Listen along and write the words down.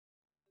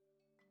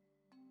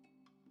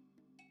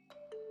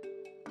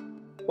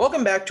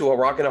Welcome back to A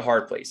Rock and a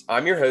Hard Place.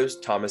 I'm your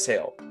host, Thomas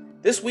Hale.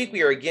 This week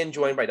we are again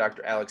joined by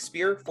Dr. Alex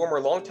Speer, former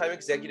longtime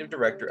executive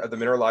director of the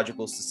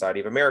Mineralogical Society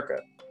of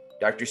America.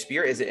 Dr.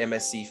 Speer is an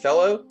MSc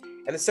Fellow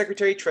and the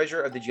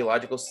Secretary-Treasurer of the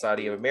Geological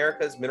Society of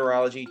America's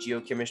Mineralogy,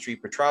 Geochemistry,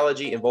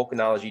 Petrology and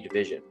Volcanology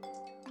Division.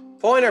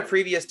 Following our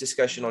previous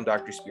discussion on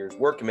Dr. Speer's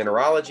work in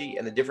mineralogy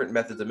and the different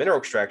methods of mineral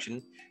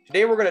extraction,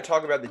 today we're going to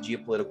talk about the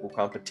geopolitical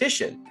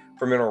competition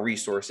for mineral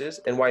resources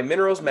and why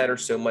minerals matter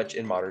so much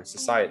in modern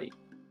society.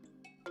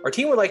 Our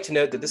team would like to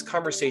note that this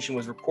conversation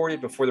was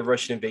recorded before the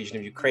Russian invasion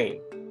of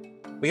Ukraine.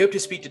 We hope to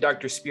speak to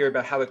Dr. Speer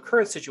about how the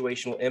current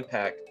situation will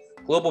impact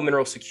global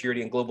mineral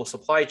security and global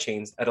supply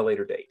chains at a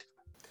later date.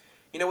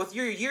 With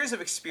your years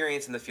of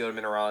experience in the field of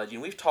mineralogy,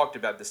 and we've talked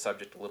about this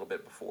subject a little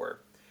bit before,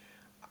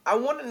 I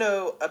want to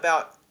know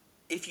about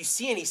if you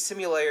see any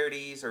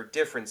similarities or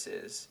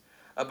differences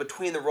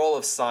between the role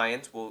of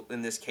science, will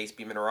in this case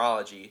be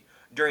mineralogy,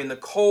 during the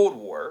Cold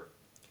War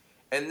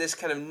and this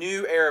kind of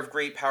new era of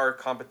great power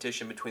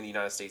competition between the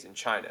United States and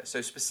China.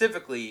 So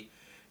specifically,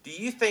 do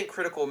you think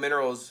critical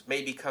minerals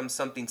may become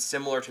something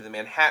similar to the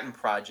Manhattan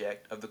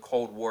Project of the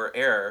Cold War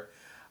era,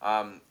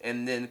 and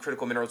then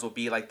critical minerals will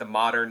be like the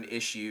modern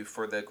issue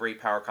for the great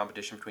power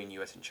competition between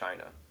U.S. and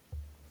China?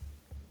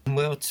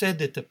 Well, it's said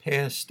that the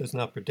past does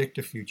not predict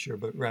the future,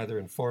 but rather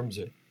informs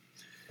it.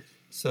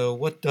 So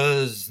what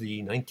does the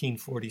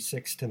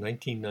 1946 to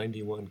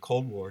 1991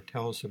 Cold War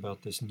tell us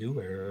about this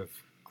new era of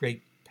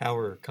great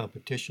power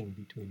competition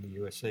between the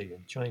USA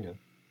and China?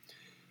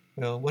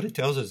 Well, what it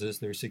tells us is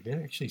there's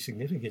actually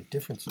significant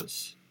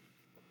differences.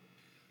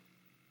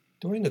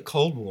 During the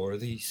Cold War,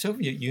 the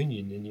Soviet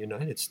Union and the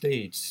United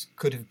States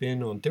could have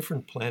been on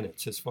different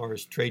planets as far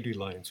as trade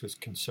reliance was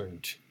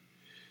concerned.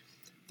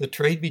 The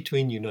trade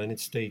between the United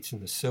States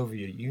and the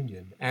Soviet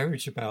Union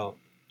averaged about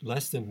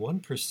less than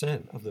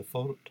 1% of the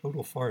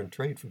total foreign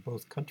trade for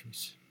both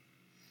countries.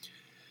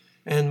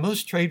 And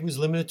most trade was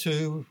limited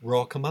to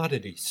raw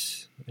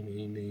commodities.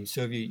 The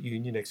Soviet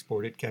Union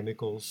exported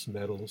chemicals,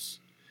 metals,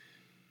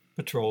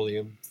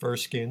 petroleum, fur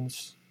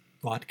skins,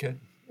 vodka,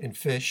 and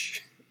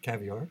fish,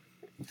 caviar,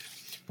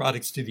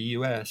 products to the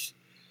U.S.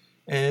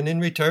 And in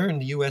return,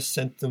 the U.S.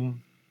 sent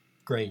them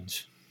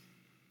grains.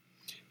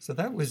 So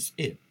that was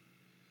it.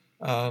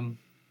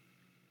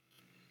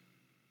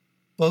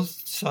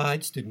 Both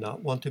sides did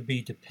not want to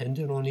be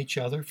dependent on each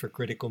other for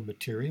critical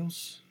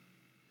materials.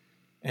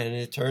 And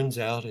it turns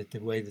out that the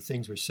way the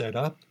things were set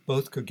up,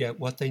 both could get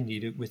what they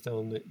needed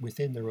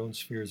within their own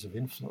spheres of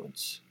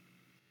influence.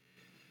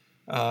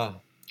 The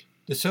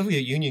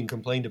Soviet Union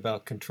complained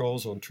about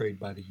controls on trade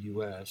by the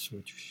U.S.,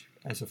 which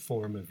as a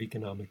form of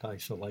economic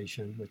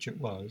isolation, which it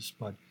was,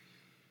 but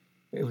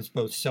it was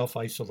both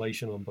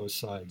self-isolation on both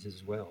sides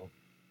as well.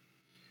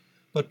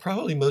 But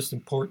probably most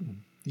important,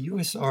 the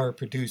USSR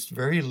produced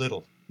very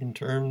little in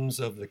terms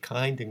of the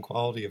kind and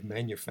quality of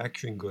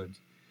manufacturing goods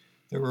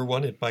that were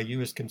wanted by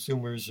U.S.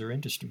 consumers or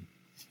industry.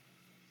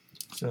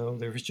 So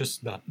there was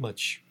just not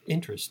much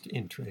interest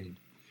in trade.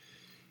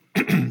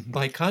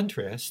 By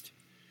contrast,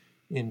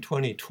 in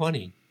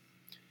 2020,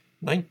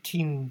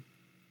 19%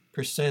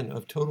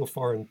 of total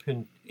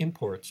foreign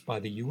imports by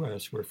the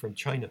U.S. were from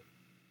China.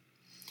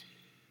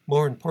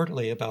 More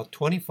importantly, about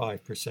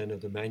 25%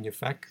 of the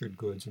manufactured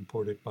goods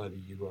imported by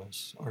the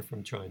U.S. are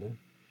from China,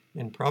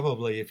 and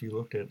probably if you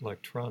looked at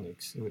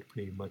electronics, it would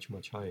be much,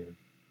 much higher.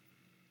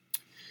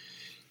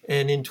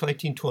 And in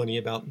 2020,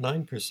 about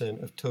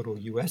 9% of total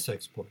U.S.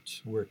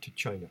 exports were to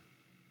China.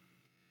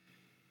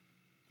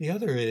 The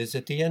other is,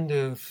 at the end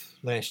of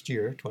last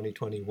year,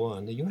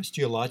 2021, the U.S.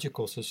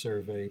 Geological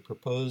Survey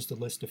proposed a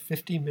list of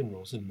 50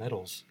 minerals and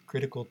metals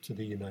critical to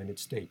the United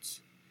States.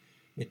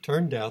 It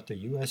turned out the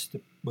U.S.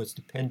 was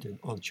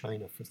dependent on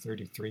China for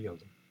 33 of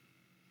them.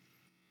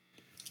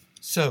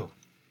 So,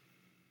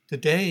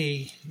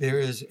 today there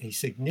is a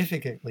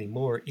significantly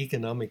more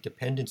economic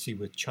dependency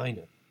with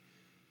China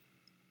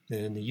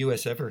than the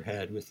U.S. ever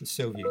had with the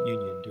Soviet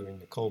Union during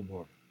the Cold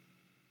War.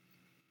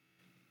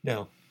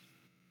 Now,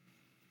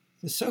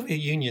 the Soviet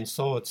Union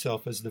saw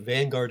itself as the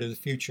vanguard of the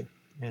future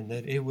and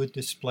that it would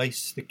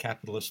displace the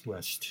capitalist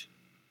West.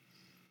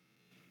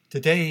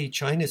 Today,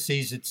 China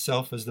sees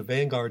itself as the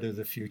vanguard of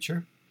the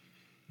future,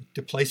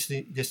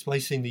 displacing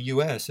the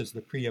U.S. as the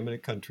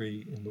preeminent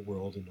country in the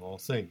world in all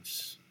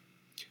things.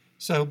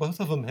 So both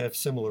of them have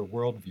similar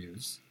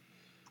worldviews.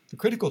 The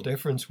critical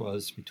difference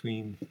was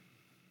between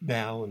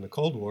now and the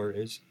Cold War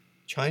is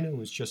China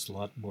was just a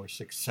lot more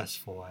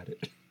successful at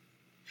it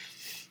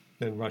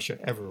than Russia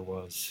ever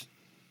was.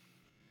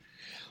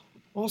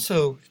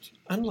 Also,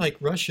 unlike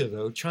Russia,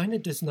 though, China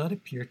does not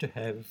appear to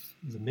have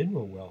the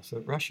mineral wealth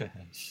that Russia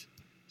has.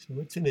 So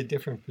it's in a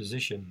different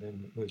position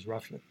than was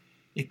Russia.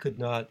 It could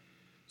not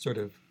sort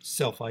of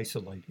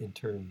self-isolate in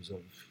terms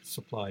of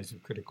supplies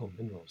of critical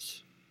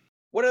minerals.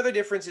 What other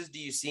differences do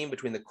you see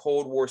between the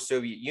Cold War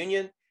Soviet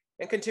Union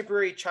and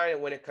contemporary China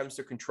when it comes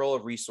to control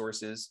of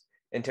resources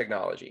and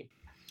technology?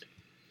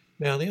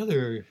 Now, the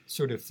other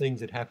sort of things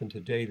that happen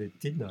today that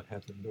did not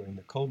happen during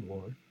the Cold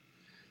War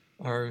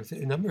are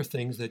a number of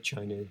things that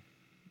China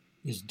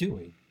is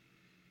doing.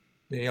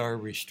 They are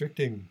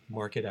restricting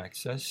market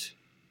access.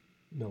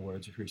 In other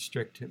words,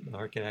 restrict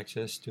market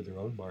access to their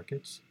own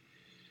markets.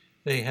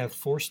 They have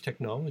forced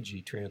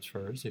technology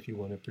transfers. If you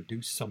want to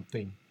produce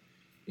something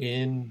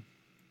in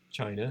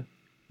China,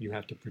 you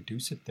have to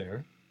produce it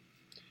there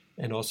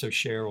and also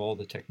share all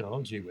the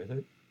technology with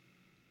it.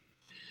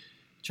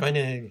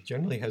 China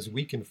generally has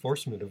weak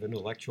enforcement of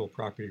intellectual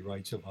property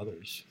rights of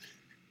others.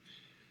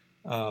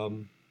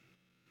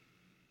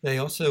 They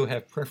also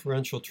have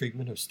preferential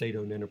treatment of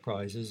state-owned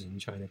enterprises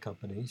and China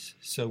companies.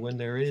 So when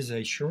there is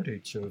a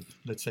shortage of,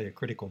 let's say,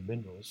 critical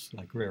minerals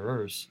like rare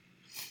earths,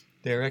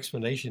 their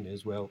explanation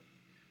is, well,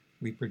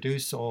 we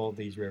produce all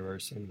these rare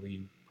earths and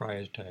we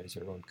prioritize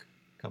our own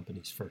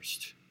companies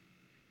first.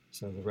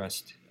 So the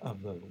rest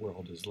of the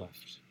world is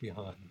left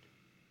behind.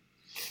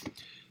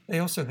 They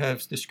also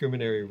have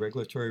discriminatory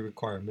regulatory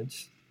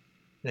requirements.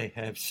 They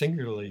have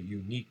singularly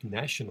unique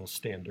national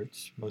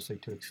standards, mostly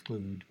to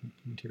exclude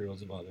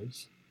materials of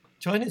others.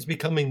 China is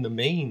becoming the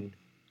main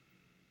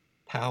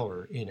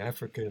power in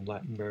Africa and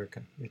Latin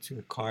America. It's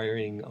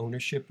acquiring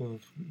ownership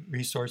of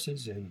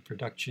resources and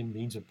production,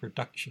 means of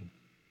production.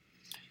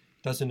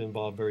 It doesn't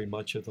involve very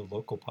much of the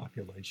local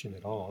population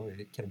at all.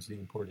 It tends to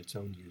import its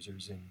own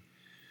users and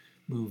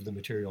move the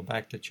material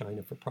back to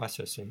China for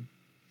processing.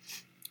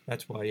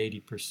 That's why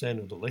 80%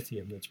 of the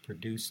lithium that's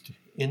produced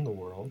in the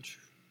world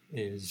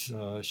is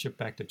shipped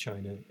back to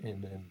China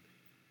and then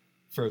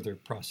further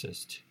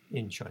processed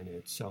in China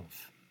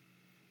itself.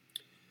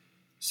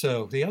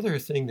 So the other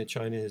thing that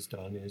China has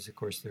done is, of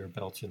course, their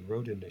Belt and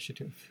Road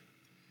Initiative.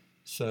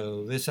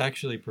 So this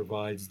actually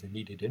provides the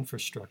needed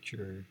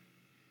infrastructure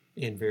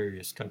in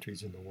various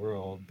countries in the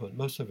world, but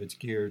most of it's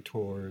geared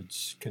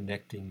towards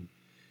connecting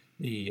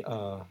the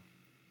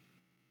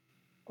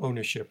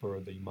ownership or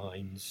the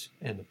mines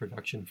and the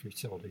production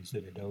facilities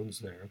that it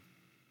owns there.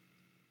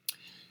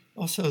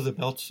 Also, the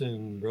Belt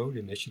and Road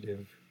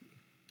Initiative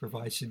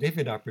provides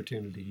significant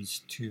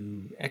opportunities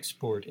to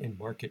export and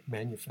market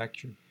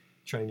manufactured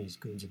Chinese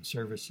goods and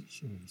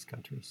services in these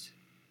countries.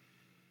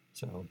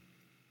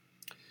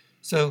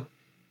 So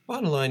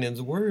bottom line is,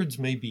 the words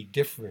may be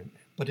different,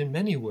 but in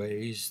many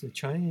ways, the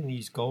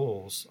Chinese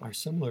goals are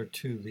similar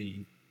to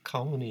the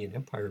colony and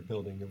empire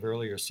building of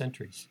earlier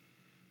centuries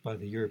by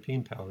the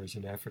European powers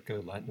in Africa,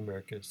 Latin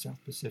America,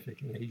 South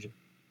Pacific, and Asia.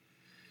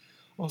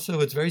 Also,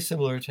 it's very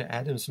similar to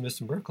Adam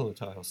Smith's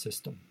mercantile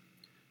system,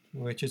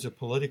 which is a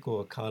political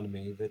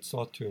economy that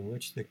sought to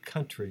enrich the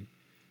country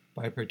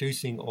by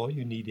producing all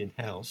you need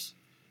in-house,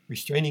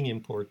 restraining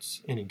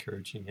imports, and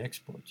encouraging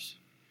exports.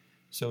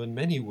 So in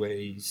many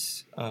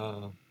ways,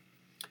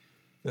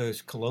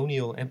 those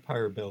colonial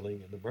empire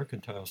building and the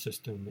mercantile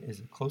system is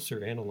a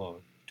closer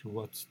analog to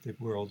what the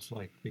world's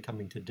like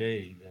becoming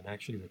today than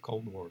actually the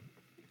Cold War.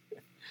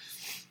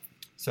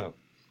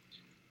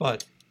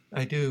 But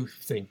I do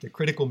think that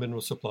critical mineral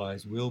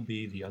supplies will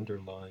be the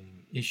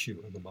underlying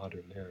issue of the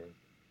modern era.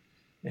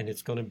 And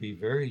it's going to be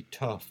very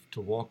tough to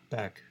walk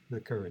back the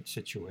current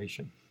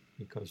situation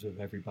because of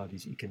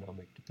everybody's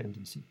economic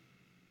dependency.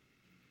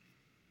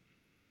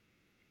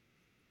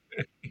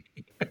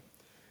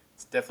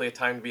 It's definitely a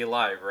time to be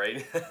alive,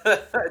 right?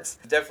 It's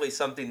definitely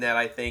something that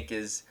I think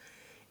is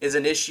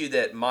an issue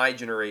that my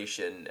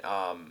generation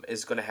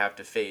is going to have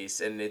to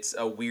face, and it's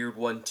a weird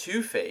one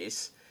to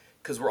face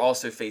because we're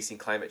also facing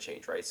climate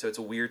change, right? So it's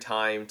a weird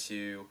time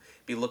to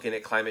be looking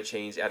at climate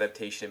change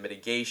adaptation and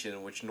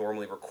mitigation, which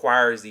normally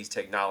requires these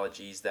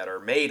technologies that are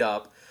made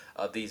up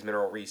of these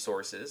mineral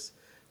resources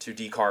to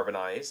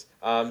decarbonize.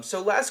 So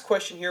last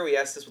question here, we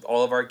ask this with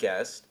all of our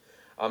guests.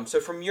 So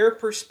from your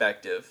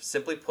perspective,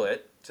 simply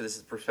put, so this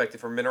is the perspective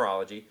from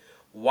mineralogy,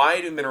 why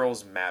do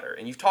minerals matter?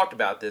 And you've talked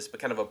about this, but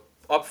kind of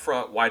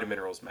upfront, why do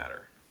minerals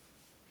matter?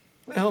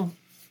 Well,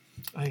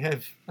 I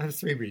have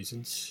 3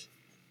 reasons.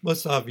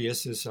 Most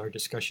obvious is our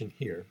discussion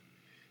here,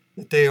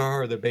 that they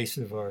are the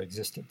basis of our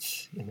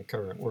existence in the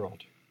current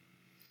world.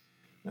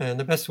 And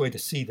the best way to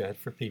see that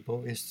for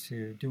people is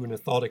to do a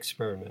thought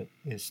experiment,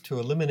 is to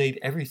eliminate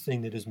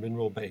everything that is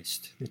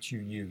mineral-based that you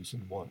use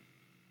and want.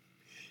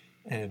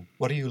 And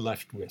what are you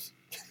left with?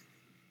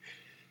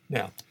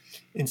 Now,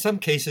 in some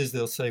cases,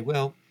 they'll say,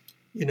 well,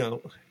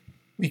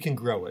 we can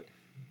grow it.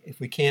 If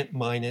we can't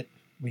mine it,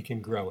 we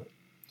can grow it.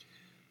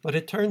 But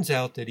it turns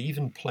out that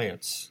even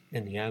plants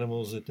and the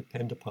animals that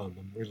depend upon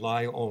them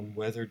rely on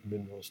weathered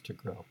minerals to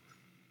grow.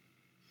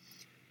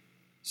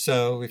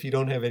 So if you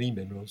don't have any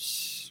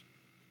minerals,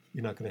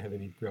 you're not going to have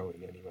any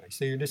growing anyway.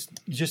 So you're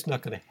just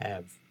not going to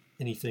have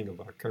anything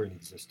of our current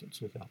existence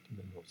without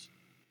the minerals.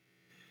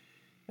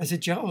 As a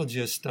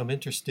geologist, I'm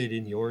interested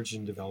in the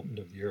origin and development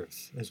of the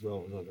Earth, as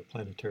well as other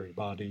planetary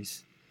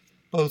bodies,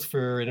 both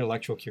for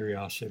intellectual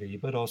curiosity,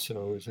 but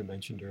also, as I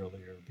mentioned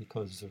earlier,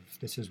 because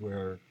this is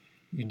where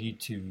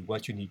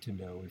what you need to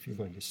know if you're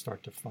going to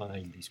start to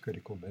find these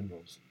critical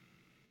minerals.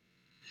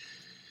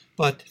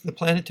 But the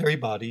planetary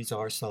bodies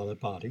are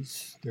solid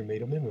bodies. They're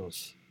made of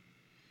minerals.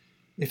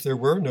 If there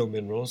were no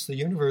minerals, the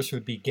universe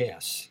would be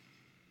gas,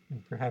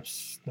 and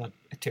perhaps not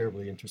a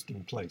terribly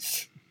interesting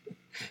place.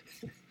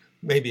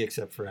 Maybe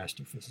except for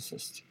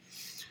astrophysicists.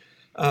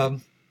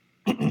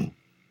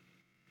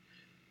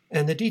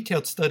 And the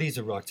detailed studies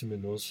of rocks and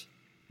minerals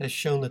has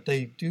shown that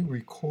they do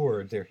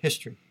record their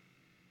history.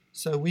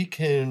 So we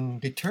can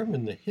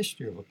determine the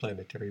history of a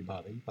planetary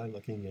body by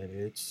looking at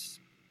its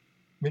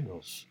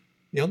minerals.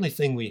 The only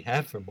thing we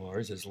have for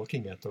Mars is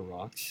looking at the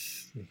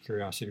rocks. The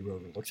Curiosity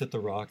rover looks at the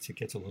rocks. It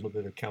gets a little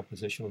bit of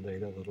compositional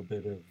data, a little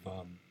bit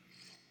of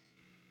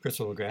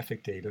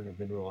crystallographic data or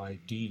mineral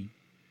ID.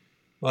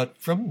 But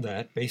from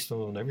that, based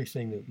on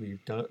everything that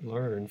we've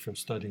learned from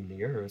studying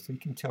the Earth, we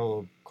can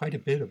tell quite a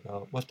bit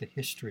about what the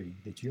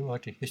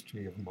geologic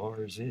history of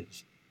Mars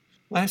is.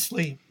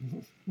 Lastly,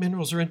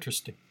 minerals are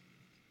interesting,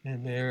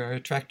 and they're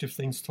attractive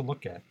things to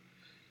look at.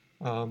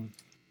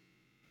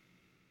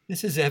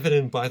 This is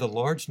evident by the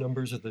large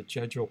numbers of the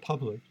general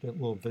public that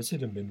will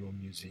visit a mineral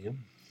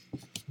museum,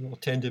 will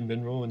attend a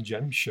mineral and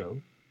gem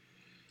show.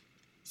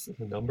 So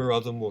a number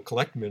of them will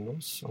collect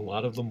minerals, a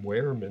lot of them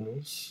wear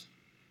minerals,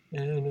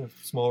 and a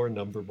smaller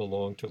number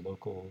belong to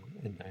local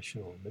and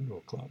national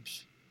mineral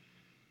clubs.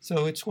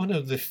 So it's one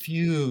of the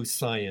few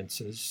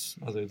sciences,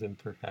 other than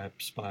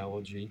perhaps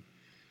biology,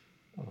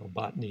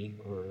 botany,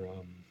 or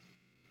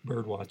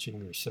bird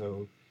watching or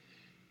so,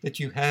 that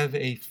you have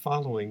a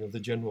following of the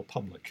general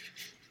public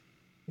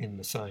in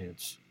the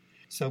science.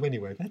 So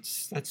anyway,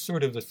 that's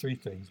sort of the three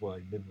things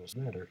why minerals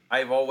matter.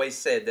 I've always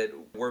said that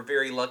we're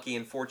very lucky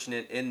and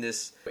fortunate in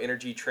this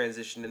energy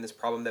transition, in this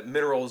problem, that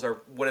minerals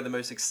are one of the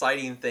most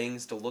exciting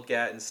things to look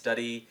at and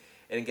study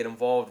and get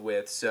involved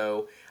with.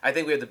 So I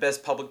think we have the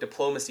best public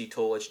diplomacy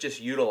tool. It's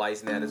just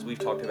utilizing that, as we've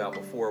talked about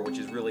before, which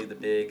is really the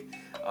big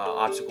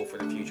obstacle for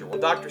the future. Well,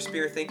 Dr.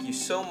 Speer, thank you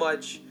so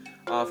much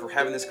for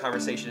having this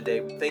conversation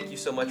today. Thank you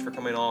so much for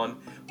coming on.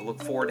 We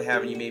look forward to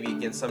having you maybe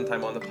again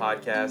sometime on the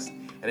podcast.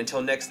 And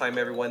until next time,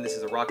 everyone, this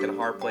is A Rock and a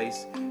Hard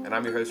Place, and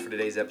I'm your host for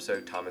today's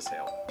episode, Thomas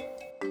Hale.